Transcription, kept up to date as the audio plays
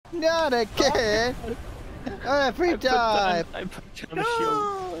Not again! Every time! I put you on the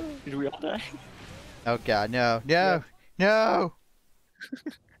shield. Did we all die? Oh god, no, no, no!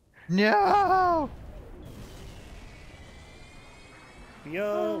 No!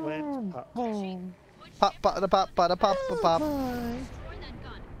 Yo went pop. Pop, pop, da, pop, da, pop, pop.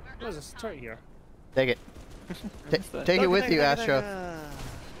 What is this turret here? Take it. Take it with you, Astra.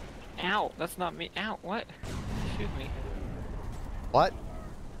 Ow, that's not me. Ow, what? Shoot me. What?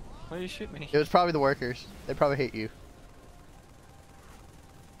 Why did you shoot me? It was probably the workers. They probably hate you.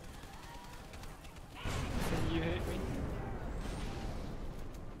 You hit me?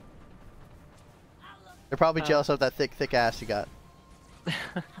 They're probably jealous of that thick ass you got.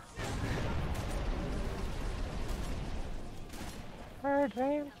 They're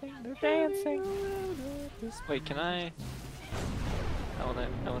dancing, they're dancing. Wait, can I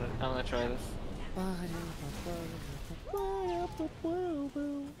wanna try this.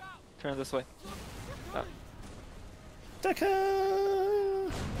 Turn this way. Oh.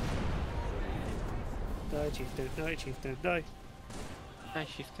 Taka! Die, chieftain, die, chieftain, die. Die,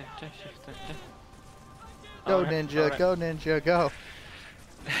 chieftain, die, chieftain, die. Go Alright, ninja, alright. go ninja, go.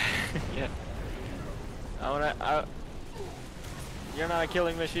 Yeah. You're not a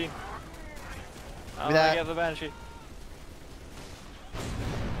killing machine. I wanna get the banshee.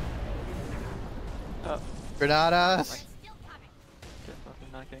 Oh. Granadas.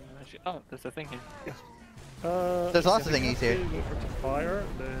 Not getting the banshee. Oh, there's a thing here. There's lots of thingies here. Fire,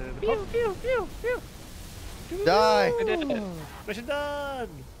 then Pew, pew, pew, pew. Die! I did it. Mission done!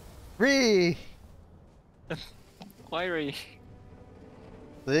 Ree! Wiry.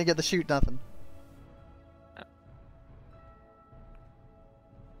 They didn't get to shoot nothing.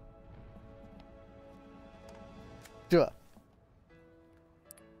 Do it.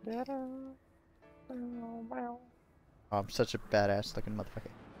 Oh, I'm such a badass looking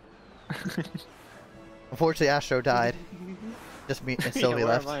motherfucker. Unfortunately, Astro died. Just me and Sylvie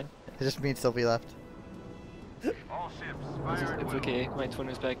left. It just me and Sylvie left. All ships firing. It's okay. My twin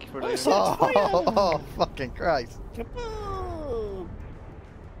is back for Oh, the. shit. Oh, fucking Christ. Come on!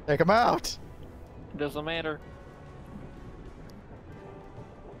 Take him out! Doesn't matter.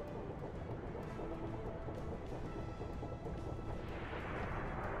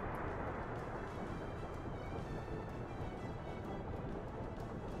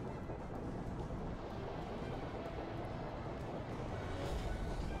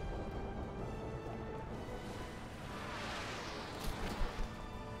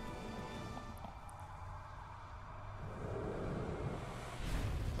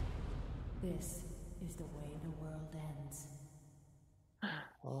 This is the way the world ends.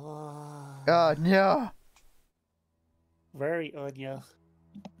 Oh, Oh, no! very Anya.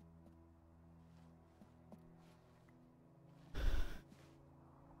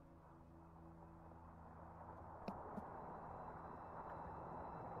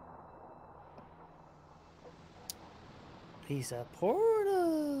 He's a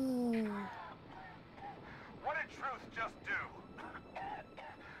portal. What did Truth just do?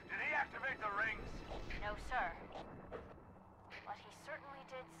 Did he activate the rings? No, sir. But he certainly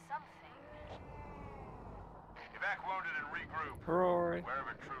did something. Evac wounded and regroup. Rory.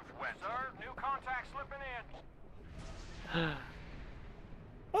 Wherever Truth went. Sir, new contact slipping in.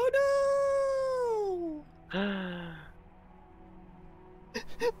 Oh no!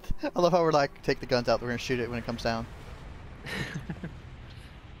 I love how we're like, take the guns out, we're gonna shoot it when it comes down.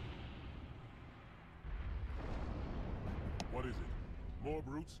 What is it? More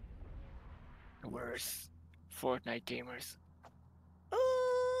brutes? Worse. Fortnite gamers.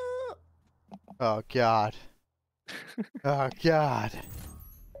 Oh, God. Oh, God.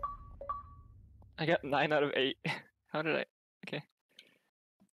 I got 9 out of 8. How did I? Okay.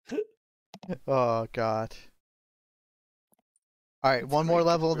 Oh, God. Alright, one more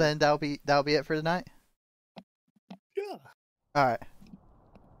level, then that'll be it for tonight? Yeah. Alright.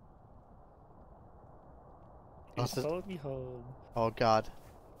 He What's this? followed me home. Oh, God.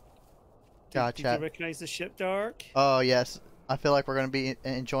 God, Did chat. you recognize the ship, Dark? Oh, yes. I feel like we're gonna be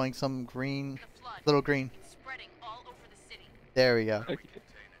enjoying some green, little green. Spreading all over the city. There we go. Okay.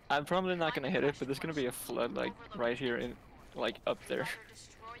 I'm probably not gonna hit it, but there's gonna be a flood like right here in, like up there.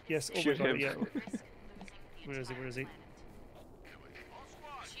 Yes, oh Shoot my god, him. yeah. Where is he? Where is he?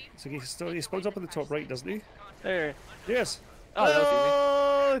 So he spawns up on the top right, doesn't he? There. Yes. Oh, that was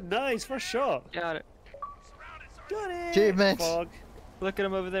Oh, nice, first shot. easy. Got it. Got it. Achievement. Fog. Look at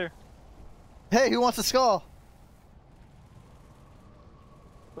him over there. Hey, who wants a skull?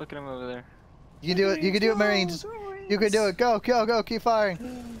 Look at him over there. You can do it. You can do it, Marines. You can do it. Go, go, go. Keep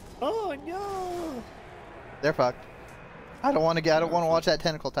firing. Oh no. They're fucked. I don't want to get. I don't want to watch that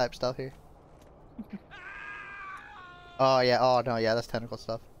tentacle type stuff here. Oh yeah. Oh no. Yeah, that's tentacle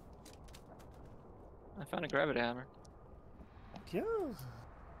stuff. I found a gravity hammer. Yeah.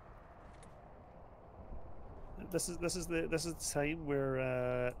 This is the time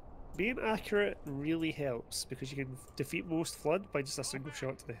where being accurate really helps because you can defeat most flood by just a single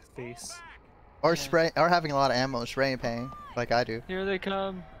shot to the face. Or spray. Or having a lot of ammo, spray and pain, like I do. Here they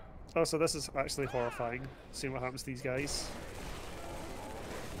come. Oh, so this is actually horrifying. Seeing what happens to these guys.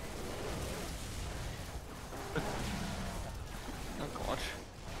 Oh god.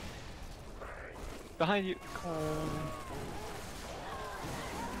 Behind you.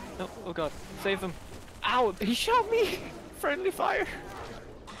 No, oh god. Save him. Ow! He shot me! Friendly fire!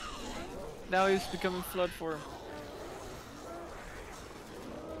 Now he's becoming flood for him.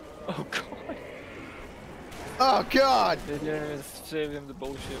 Oh god. Oh god! They didn't even save him the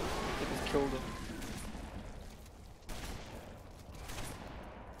bullshit. They just killed him.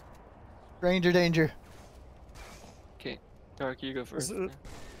 Ranger danger. Okay, Dark, you go first.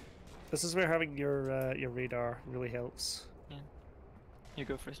 This is where having your radar really helps. Yeah. You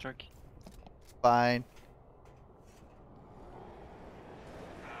go first, Dark. Fine.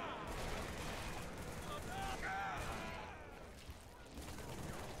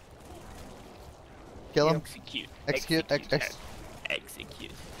 Kill him. Execute. Execute.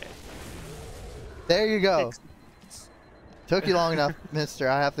 Execute. There you go. Took you long enough, mister.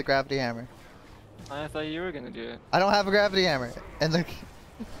 I have the gravity hammer. I thought you were gonna do it. I don't have a gravity hammer. And the...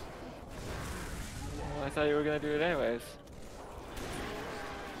 Well, I thought you were gonna do it anyways.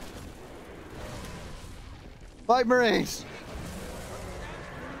 Fight Marines!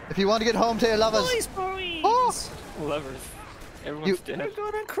 If you want to get home to your lovers... Boys, Marines! Oh! Lovers. Everyone's dead. They're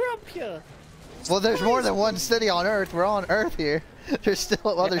gonna crump you! Well, there's more than one city on Earth. We're on Earth here. There's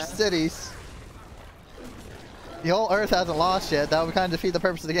still other Yeah. cities. The whole Earth hasn't lost yet. That would kind of defeat the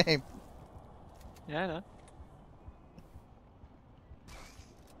purpose of the game. Yeah, I know.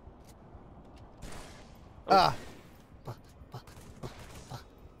 Ah.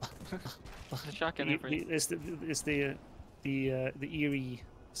 There's a shotgun in for you. It's the eerie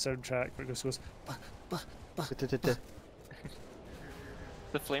soundtrack where it goes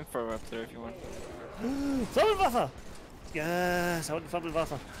The flamethrower up there if you want. Flammenwerfer! Yes, I want the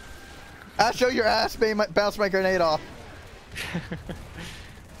Flammenwerfer. I'll show your ass, bounce my grenade off. I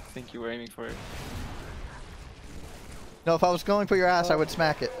think you were aiming for it. No, if I was going for your ass, I would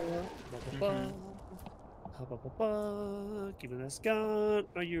smack it. Give me this gun.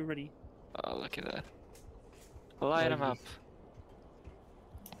 Are you ready? Oh, look at that. Light him up.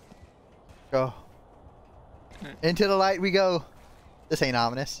 Go. Into the light we go. This ain't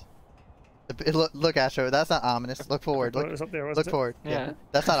ominous. Look, Astro, that's not ominous. Look forward. Look, It's up there, look forward. Yeah.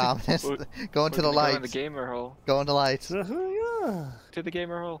 That's not ominous. Go into the Go in lights. the gamer hole. Go into lights. Yeah. To the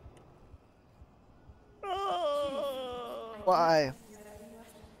gamer hole. Oh. Why?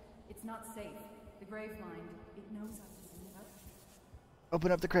 It's not safe. The grave mind, it knows us.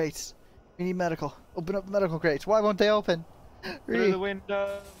 Open up the crates. We need medical. Open up the medical crates. Why won't they open? Through the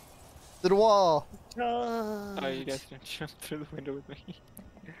window. To the wall. Oh, you guys didn't jump through the window with me.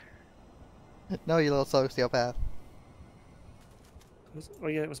 No, you little sociopath. Oh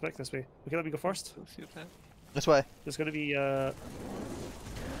yeah, it was back this way. Okay, let me go first. Sociopath. This way. There's gonna be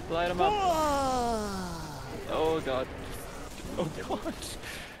Light him up. Oh god. Oh god.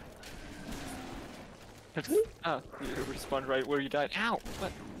 Oh, you respawned right where you died. Ow!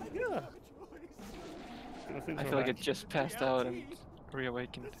 What? Yeah. I feel like it just passed out and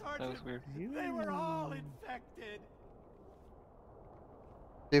reawakened. That was weird. They were all infected.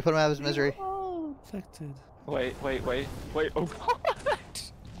 Do you put him out of his misery? Oh, infected. Wait. Oh god!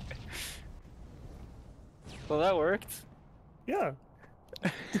 Well, that worked. Yeah.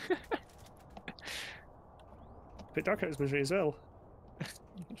 Put Dark out his misery as well.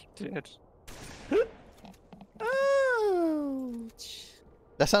 Did. Ouch.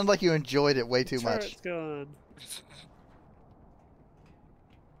 That sounded like you enjoyed it way too much. Turret's gone.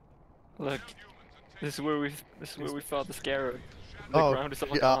 Look, this is where we fought the scarab. The Oh, ground is all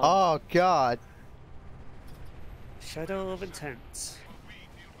yeah, gone. oh god. Shadow of Intent.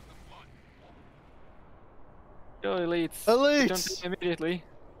 Go elites. Elites! Don't die immediately.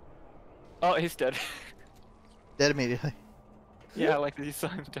 Oh, he's dead. Dead immediately. Yeah, like you saw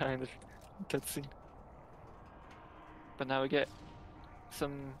him die in the cutscene. But now we get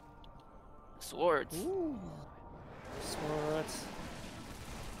some swords. Ooh. Sword.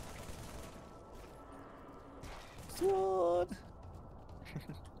 Sword.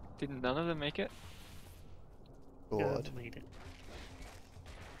 Did none of them make it? God. Made it.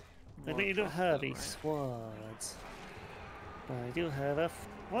 I bet you don't have any swords. I do have a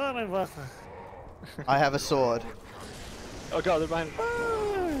Flammenwaffe. I have a sword. Oh god, they're behind.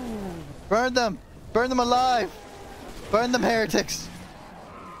 Burn them! Burn them alive! Burn them, heretics!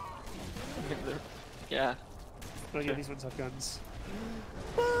 Yeah. Oh yeah, Sure. these ones have guns.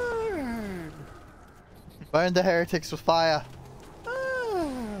 Burn! Burn the heretics with fire.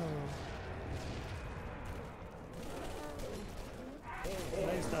 Oh.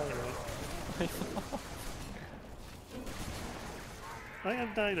 Nice die, right? I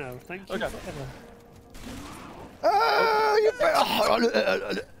am die now. Thank you Okay. forever. Oh,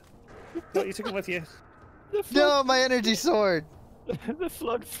 No, you took it with you. no, my energy sword! The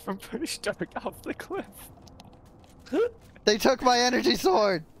flood from pushed Dark off the cliff. They took my energy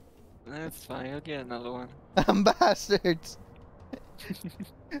sword! That's fine, I'll get another one. Bastards!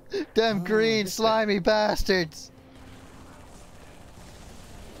 Them Oh, green, this slimy bastards!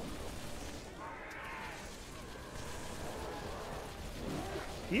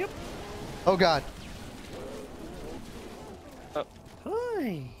 Yep. Oh god.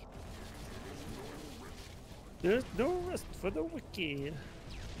 Hi. There's no rest for the wicked.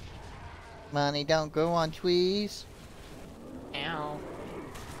 Money don't grow on trees. Ow.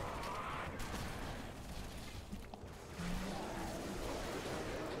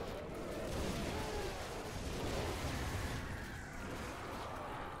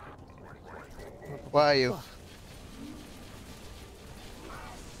 Where are you?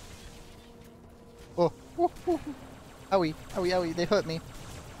 Oh, owie, owie, owie, they hurt me.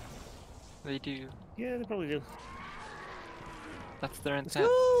 They do. Yeah, they probably do. That's their Let's intent.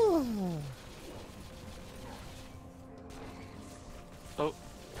 go. Oh.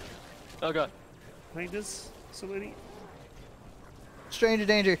 Oh god. Behind us, so many. Stranger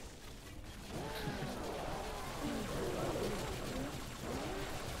danger.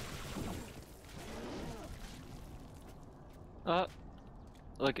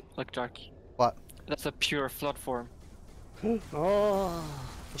 Look, Dark. What? That's a pure flood form. Oh.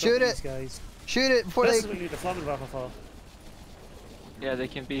 Shoot these it. guys. Shoot it before This is they... what you need the Flammenwaffe for. Yeah, they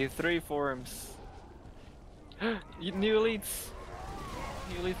can be 3 forms. New elites.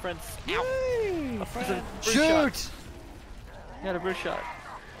 New elite friends. Ow. Yay! There's a Friend. brute shot. Shoot! Yeah, the brute shot.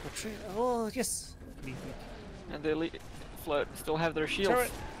 Oh, yes. And the elite flood still have their shields.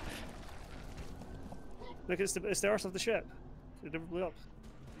 Turret. Look, it's the arse of the ship. It never blew up.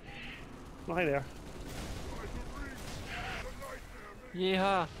 Oh, hi there.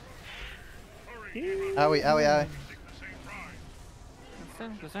 Yeehaw. Owie, owie, owie.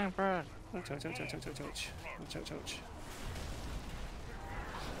 The same bird. Ouch, ouch, ouch, ouch, ouch, ouch, ouch. Ouch, ouch, ouch.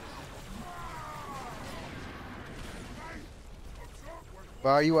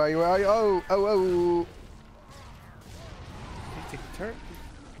 Where are you, where are you, where are you? Oh, oh, oh. Take the turret.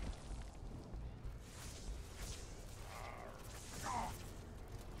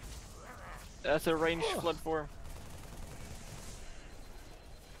 That's a ranged flood form.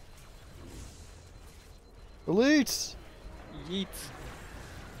 Elites! Yeet.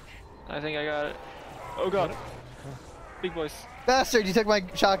 I think I got it. Oh god. Big boys. Bastard, you took my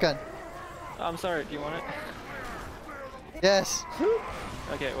shotgun. I'm sorry, do you want it? Yes.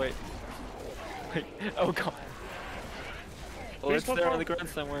 Okay, wait. Wait. Oh god. Well, Please it's there on the football. ground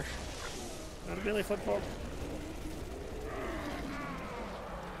somewhere. Not a melee football.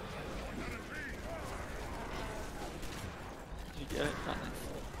 Did you get it? Oh, nice.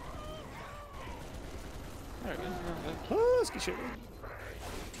 There we go. Oh, let's get shit.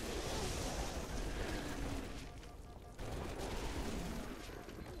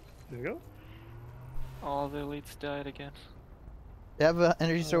 There we go. All the elites died again. You have an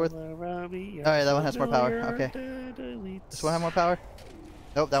energy sword with... Alright, that one has more power. Okay. This one have more power?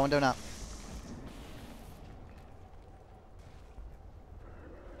 Nope, that one do not.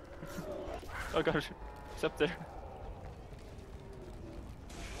 Oh gosh. It's up there.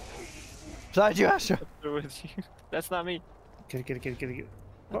 Beside you, Astra. Up there with you. That's not me. Get it, get it, get it, get it, get it.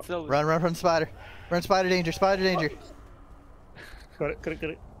 That's Sylvie. Run, run from spider. Run, spider danger, spider danger. Got it, got it, got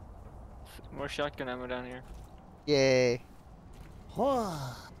it. More shotgun ammo down here. Yay.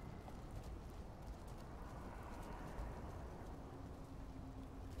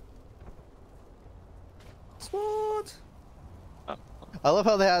 Sword! Oh. I love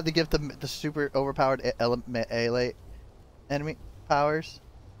how they had to give the super overpowered melee enemy powers.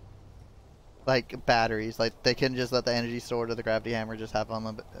 Like batteries, like they couldn't just let the energy sword or the gravity hammer just have on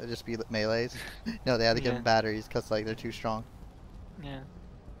them, just be melees. No, they had to give them batteries because like they're too strong. Yeah.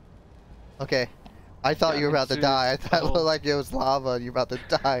 Okay, I thought you were about to die. I thought it looked like it was lava and you're about to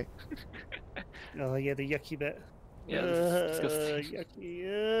die. Oh yeah, the yucky bit. Yeah, this is disgusting.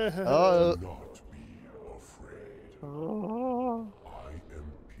 Yucky. Oh, Not be afraid. Oh.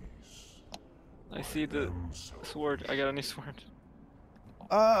 I see the sword. I got a new sword.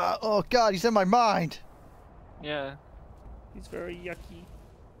 Oh god, he's in my mind. Yeah. He's very yucky.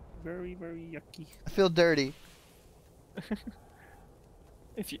 Very, very yucky. I feel dirty.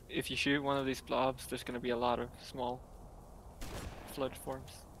 If you shoot one of these blobs, there's gonna be a lot of small flood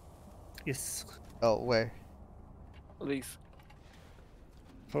forms. Yes. Oh, where? These.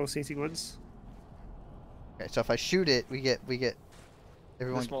 Pulsating ones. Okay, so if I shoot it, we get The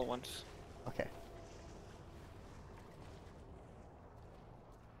everyone. small ones. Okay.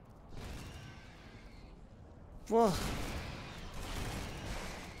 Whoa.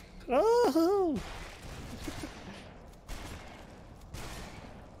 Oh!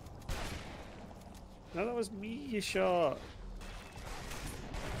 No, that was me you shot.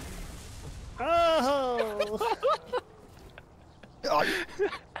 Oh!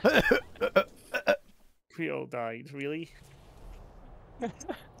 We all died, really?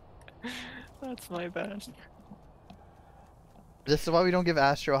 That's my bad. This is why we don't give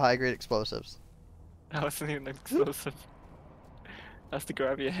Astro high-grade explosives. That wasn't even explosive. That's the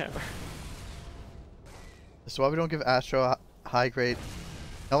gravity hammer. This is why we don't give Astro high-grade.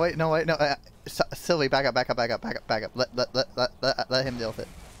 No wait, no. Sylvie, back up. Let him deal with it.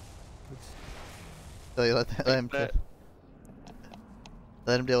 Sylvie, let him. That-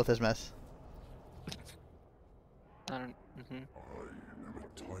 Let him deal with his mess. I don't. I am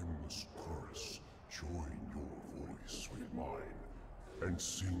a timeless chorus. Join your voice with mine and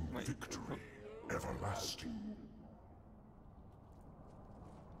sing Wait. victory everlasting.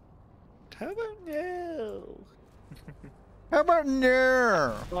 How about no? How about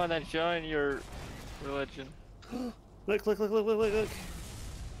no? Come on, then join your religion. Look. Look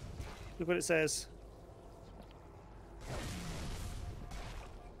what it says.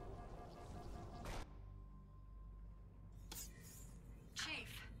 Chief,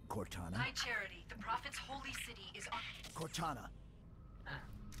 Cortana? High Charity, the Prophet's holy city is on. Cortana.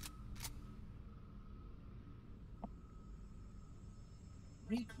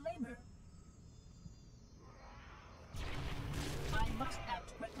 Reclaimer. I must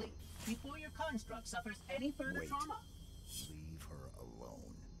act quickly before your construct suffers any further Wait. trauma. Leave her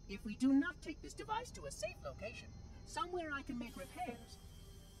alone. If we do not take this device to a safe location, somewhere I can make repairs.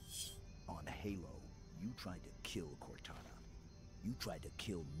 On Halo, you tried to kill Cortana. You tried to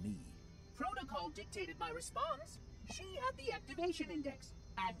kill me. Protocol dictated my response. She had the activation index,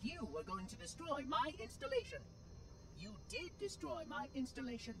 and you were going to destroy my installation. You did destroy my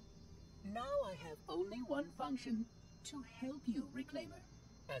installation. Now I have only one function, to help you, Reclaimer,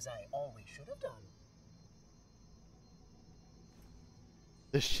 as I always should have done.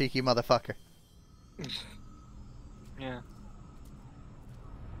 This cheeky motherfucker. Yeah.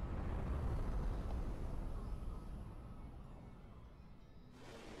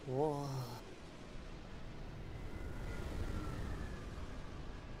 Whoa.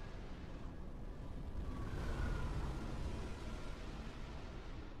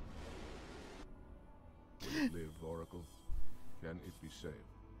 Live, Oracle. Can it be saved?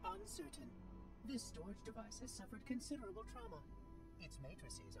 Uncertain. This storage device has suffered considerable trauma. Its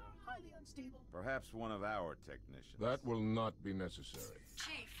matrices are highly unstable. Perhaps one of our technicians. That will not be necessary.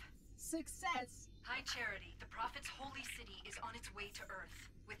 Chief, Success! High Charity, the Prophet's holy city is on its way to Earth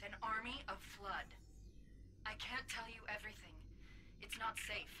with an army of flood. I can't tell you everything. It's not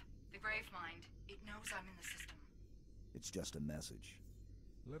safe. The Gravemind, it knows I'm in the system. It's just a message.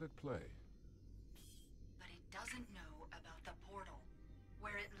 Let it play. But it doesn't know about the portal,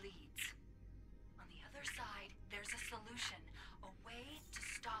 where it leads. On the other side, there's a solution, a way to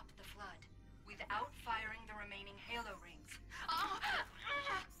stop the flood, without firing the remaining Halo rings. Oh!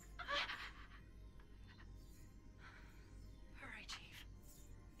 Hurry, Chief.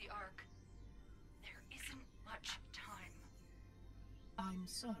 The Ark. There isn't much time. I'm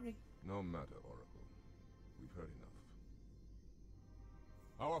sorry. No matter, Oracle. We've heard enough.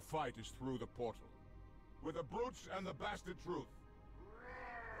 Our fight is through the portal. With the brutes and the bastard truth.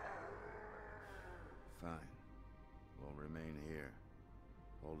 Fine. We'll remain here.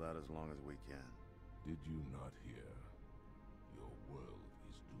 Hold out as long as we can. Did you not hear? Your world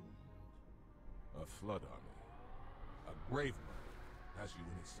is doomed. A flood army, a Gravemind, has you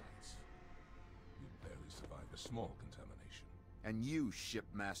in its sights. You barely survived a small contamination. And you,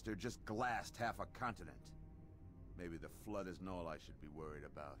 shipmaster, just glassed half a continent. Maybe the flood isn't all I should be worried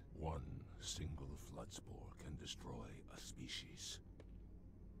about. One single flood spore can destroy a species.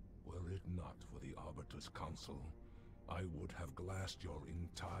 Were it not for the Arbiter's Council, I would have glassed your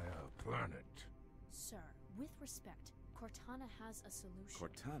entire planet. Sir, with respect, Cortana has a solution.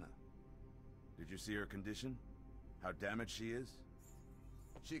 Cortana? Did you see her condition? How damaged she is?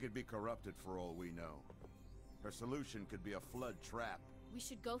 She could be corrupted for all we know. Her solution could be a flood trap. We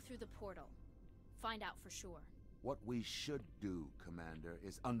should go through the portal. Find out for sure. What we should do, Commander,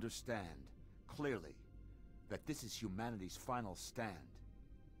 is understand, clearly, that this is humanity's final stand.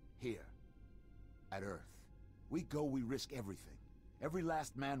 Here, at Earth. We go, we risk everything. Every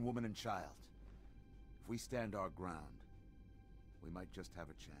last man, woman, and child. If we stand our ground, we might just have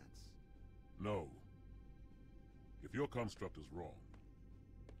a chance. No. If your construct is wrong,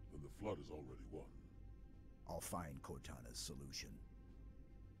 then the Flood is already won. I'll find Cortana's solution.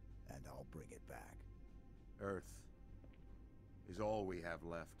 And I'll bring it back. Earth is all we have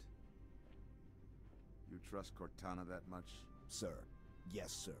left. You trust Cortana that much? Sir.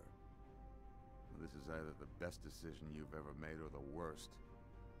 Yes, sir. This is either the best decision you've ever made or the worst.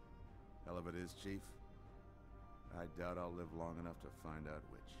 Hell of it is, Chief. I doubt I'll live long enough to find out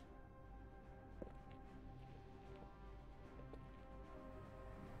which.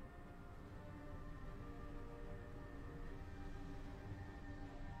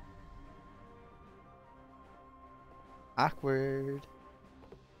 Awkward.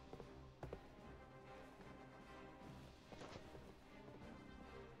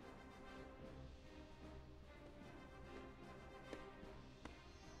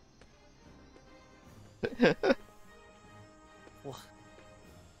 What?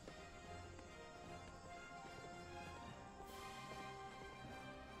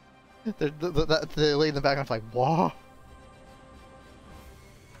 The lady in the background's like, what?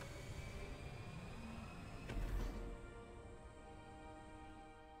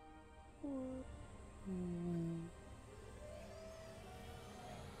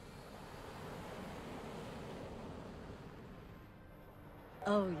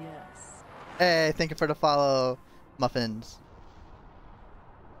 Oh, yes. Hey, thank you for the follow, Muffins.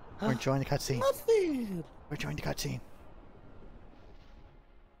 We're enjoying the cutscene. Muffin! We're enjoying the cutscene.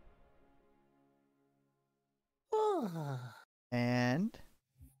 Ah. And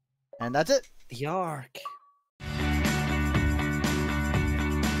that's it. The Ark.